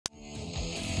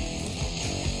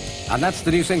And that's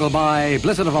the new single by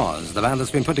Blizzard of Ozz, the band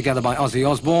that's been put together by Ozzy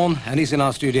Osbourne, and he's in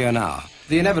our studio now.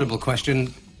 The inevitable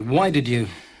question, why did you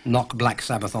knock Black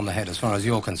Sabbath on the head as far as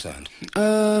you're concerned?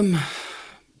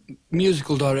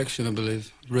 Musical direction, I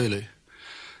believe, really.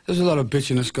 There's a lot of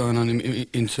bitchiness going on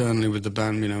internally with the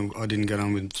band. You know, I didn't get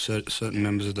on with certain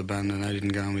members of the band, and they didn't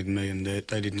get on with me, and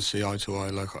they didn't see eye to eye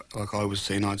like I was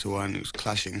seeing eye to eye, and it was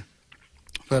clashing.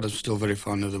 But I'm still very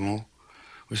fond of them all.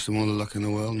 Wish them all the luck in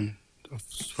the world, and I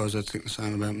suppose they'd think the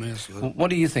same about me, I suppose. What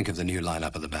do you think of the new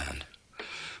lineup of the band?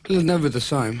 Well, it's never the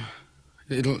same.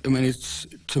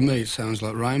 To me, it sounds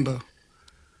like Rainbow.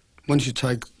 Once you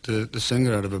take the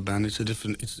singer out of a band,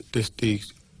 the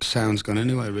sound's gone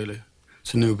anyway, really.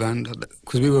 It's a new band.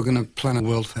 Because we were going to plan a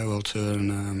world farewell tour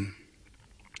and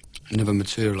it never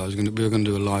materialised. We were going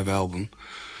to do a live album.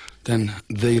 Then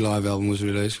the live album was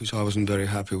released, which I wasn't very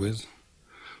happy with.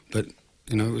 But,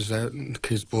 you know, it was out and the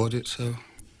kids bought it, so...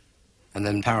 And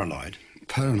then Paranoid?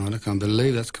 Paranoid, I can't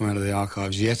believe that's come out of the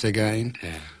archives yet again.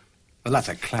 Yeah. Well, that's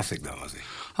a classic, though, Ozzy.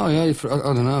 Oh, yeah,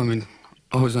 I don't know, I mean,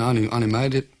 I only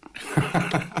made it.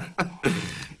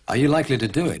 Are you likely to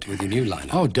do it with your new lineup?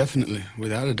 Oh, definitely,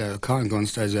 without a doubt. I can't go on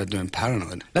stage without doing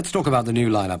Paranoid. Let's talk about the new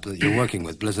lineup that you're working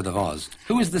with, Blizzard of Ozz.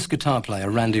 Who is this guitar player,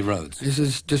 Randy Rhoads? This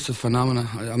is just a phenomenon.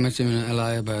 I met him in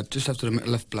LA just after I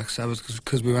left Black Sabbath,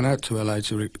 because we went out to LA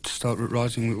to start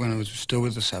writing when I was still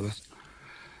with the Sabbath.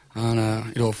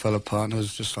 And it all fell apart, and I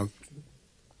was just like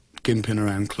gimping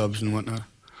around clubs and whatnot.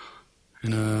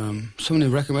 And somebody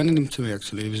recommended him to me,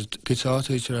 actually. He was a guitar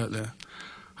teacher out there.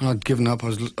 And I'd given up. I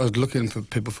was looking for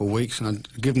people for weeks, and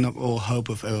I'd given up all hope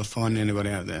of ever finding anybody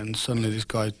out there. And suddenly this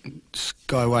guy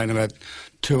weighing about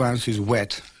 2 ounces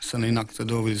wet, suddenly knocked the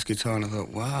door with his guitar, and I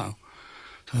thought, wow.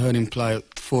 So I heard him play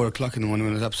at 4 o'clock in the morning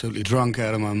when I was absolutely drunk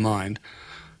out of my mind.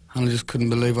 And I just couldn't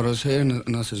believe what I was hearing,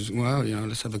 and I said, well, you know,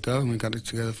 let's have a go, and we got it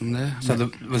together from there. So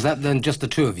was that then just the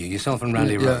two of you, yourself and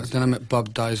Randy Rhoads? Yeah, then I met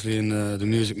Bob Daisley in the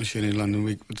Music Machine in London.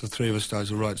 The three of us started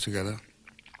to write together.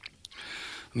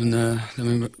 And then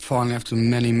we finally, after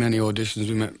many, many auditions,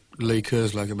 we met Lee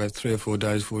Kerslake about 3 or 4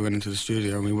 days before we went into the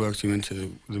studio, and we worked him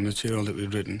into the material that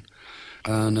we'd written.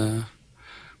 And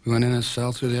we went in and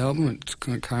sailed through the album. It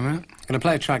came out. I'm going to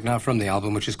play a track now from the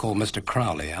album, which is called Mr.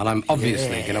 Crowley, and I'm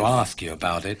obviously going to ask you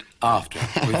about it after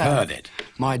we've heard it.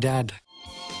 My dad.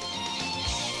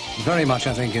 Very much,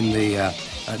 I think, in the,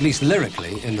 at least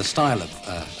lyrically, in the style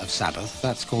of Sabbath.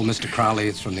 That's called Mr. Crowley.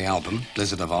 It's from the album,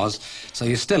 Blizzard of Ozz. So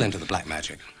you're still into the black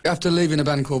magic. After leaving a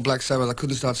band called Black Sabbath, I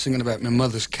couldn't start singing about my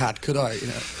mother's cat, could I? You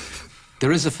know?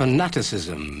 There is a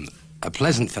fanaticism, a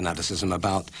pleasant fanaticism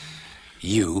about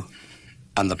you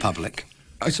and the public.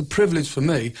 It's a privilege for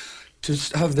me to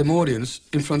have them audience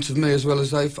in front of me as well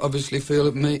as they obviously feel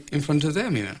at me in front of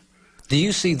them, you know. Do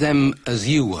you see them as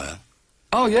you were?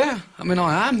 Oh, yeah. I mean,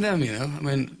 I am them, you know. I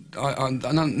mean, I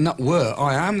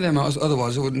am them,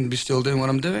 otherwise I wouldn't be still doing what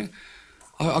I'm doing.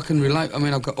 I can relate. I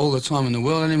mean, I've got all the time in the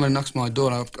world. Anyone knocks my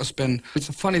door, I spend... It's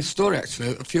a funny story,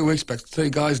 actually. A few weeks back, 3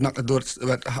 guys knocked the door at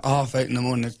about 8:30 in the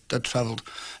morning. They'd travelled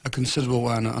a considerable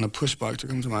way on a push bike to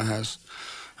come to my house.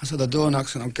 And so the door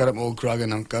knocks, and I've got up all groggy,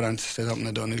 and I've got down to sit up in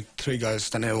the door, and 3 guys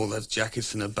standing there, all their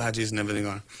jackets and their badges and everything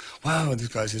on. Wow, this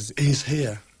guy says, he's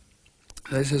here.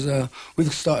 He says,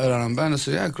 we've started our own band. I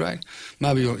said, yeah, great.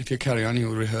 Maybe if you carry on,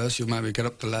 you'll rehearse, you'll maybe get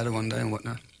up the ladder one day and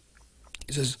whatnot.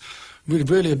 He says, we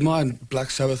really admired Black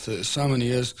Sabbath for so many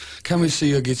years. Can we see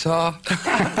your guitar?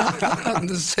 And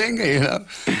the singer, you know.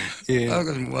 Yeah. I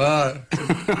go, wow.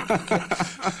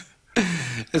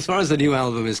 As far as the new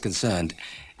album is concerned,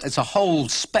 it's a whole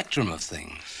spectrum of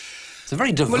things. It's a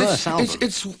very diverse album.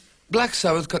 It's Black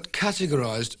Sabbath got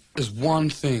categorised as one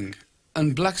thing.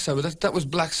 And Black Sabbath, that was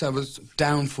Black Sabbath's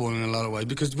downfall in a lot of ways,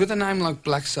 because with a name like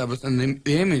Black Sabbath and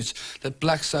the image that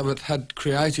Black Sabbath had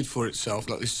created for itself,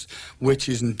 like these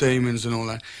witches and demons and all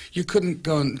that, you couldn't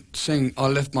go and sing I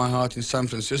Left My Heart in San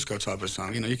Francisco type of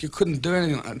song, you know, you couldn't do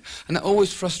anything like that. And that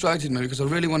always frustrated me, because I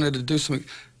really wanted to do something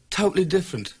totally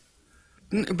different,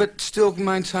 but still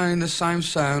maintaining the same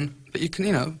sound, but you can,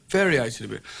 you know, variate it a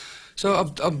bit. So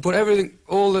I've put everything,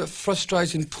 all the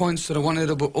frustrating points that I wanted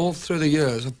to put all through the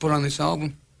years, I've put on this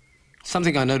album.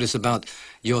 Something I notice about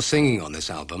your singing on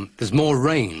this album, there's more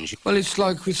range. Well, it's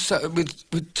like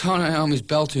with Tony Iommi's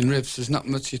belting riffs, there's not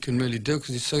much you can really do,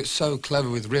 because he's so clever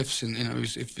with riffs, and, you know,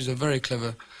 he's a very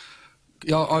clever...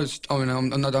 Yeah, I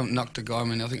don't knock the guy. I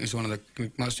mean, I think he's one of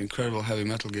the most incredible heavy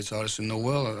metal guitarists in the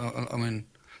world. I mean,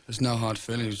 There's no hard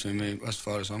feelings between me, as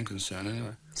far as I'm concerned,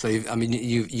 anyway. So,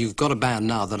 you've got a band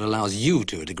now that allows you,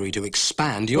 to a degree, to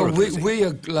expand your music. We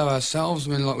allow ourselves.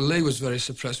 I mean, like, Lee was very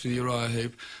suppressed with Uriah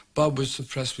Heep. Bob was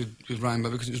suppressed with Rainbow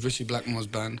because it was Richie Blackmore's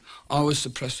band. I was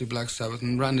suppressed with Black Sabbath,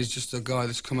 and Randy's just a guy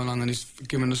that's come along and he's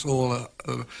given us all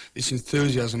this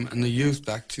enthusiasm and the youth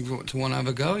back to want to have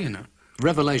a go, you know.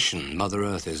 Revelation, Mother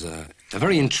Earth, is a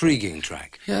very intriguing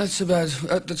track. Yeah, it's about,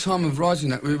 at the time of writing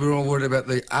that, we were all worried about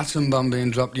the atom bomb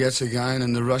being dropped yet again,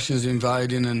 and the Russians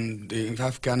invading, and the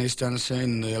Afghanistan scene,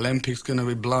 and the Olympics going to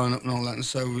be blown up and all that. And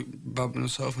so Bob and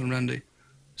myself and Randy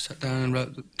sat down and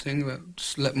wrote the thing about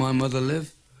just let my mother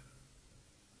live.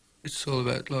 It's all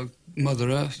about, like,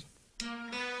 Mother Earth.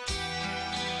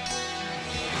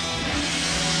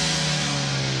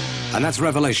 And that's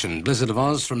Revelation, Blizzard of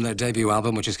Ozz, from their debut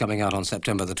album, which is coming out on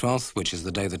September the 12th, which is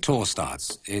the day the tour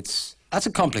starts. That's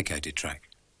a complicated track.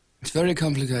 It's very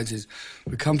complicated.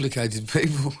 We're complicated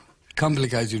people,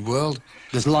 complicated world.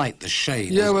 There's light, there's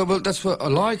shade. Yeah, well, that's what I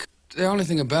like. The only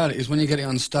thing about it is when you get it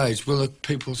on stage, will the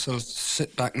people sort of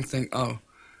sit back and think, oh,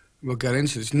 we'll get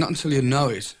into this. Not until you know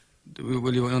it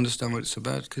will you understand what it's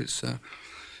about, because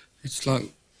it's like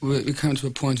we came to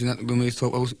a point in that when we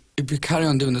thought, well, if we carry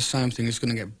on doing the same thing, it's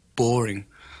going to get boring.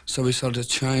 So we started to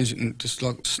change it and just,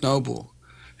 like, snowball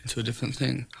into a different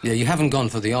thing. Yeah, you haven't gone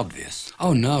for the obvious.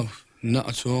 Oh, no, not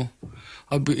at all.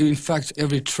 In fact,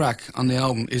 every track on the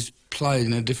album is played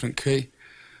in a different key,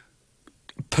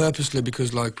 purposely,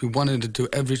 because, like, we wanted to do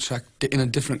every track in a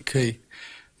different key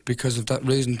because of that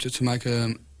reason, to make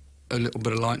a little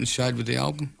bit of light and shade with the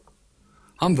album.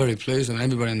 I'm very pleased. I mean,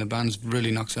 everybody in the band's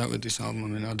really knocks out with this album. I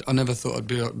mean, I never thought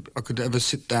I could ever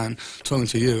sit down talking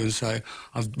to you and say,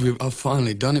 I've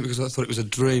finally done it, because I thought it was a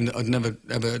dream that I'd never,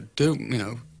 ever do, you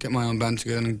know, get my own band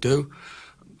together and do.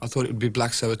 I thought it would be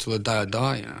Black Sabbath till the day I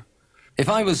die, you know. If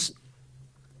I was,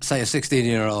 say, a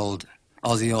 16-year-old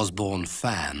Ozzy Osbourne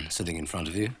fan sitting in front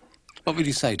of you, what would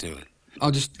you say to it? I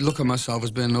just look at myself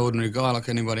as being an ordinary guy like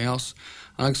anybody else.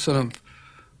 And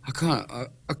I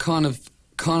kind of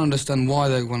can't understand why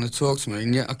they want to talk to me,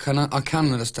 and yet I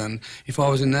can understand if I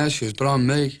was in their shoes, but I'm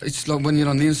me. It's like when you're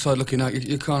on the inside looking out,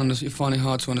 you find it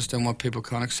hard to understand why people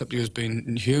can't accept you as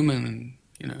being human, and,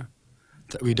 you know,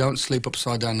 that we don't sleep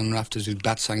upside down on rafters with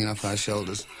bats hanging off our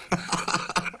shoulders.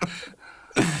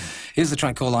 Here's the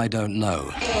track called I Don't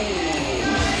Know.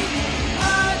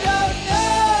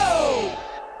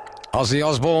 Ozzy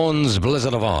Osbourne's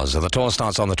Blizzard of Ozz. The tour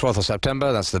starts on the 12th of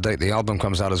September. That's the date the album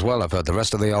comes out as well. I've heard the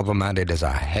rest of the album, and it is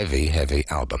a heavy, heavy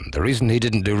album. The reason he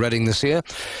didn't do Reading this year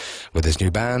with his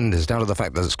new band is down to the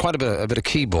fact that there's quite a bit of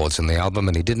keyboards in the album,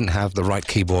 and he didn't have the right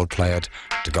keyboard player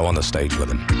to go on the stage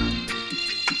with him.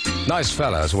 Nice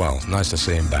fella as well. Nice to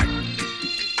see him back.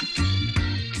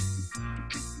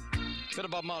 Bit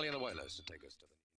of Bob Marley and the Wailers to take us to...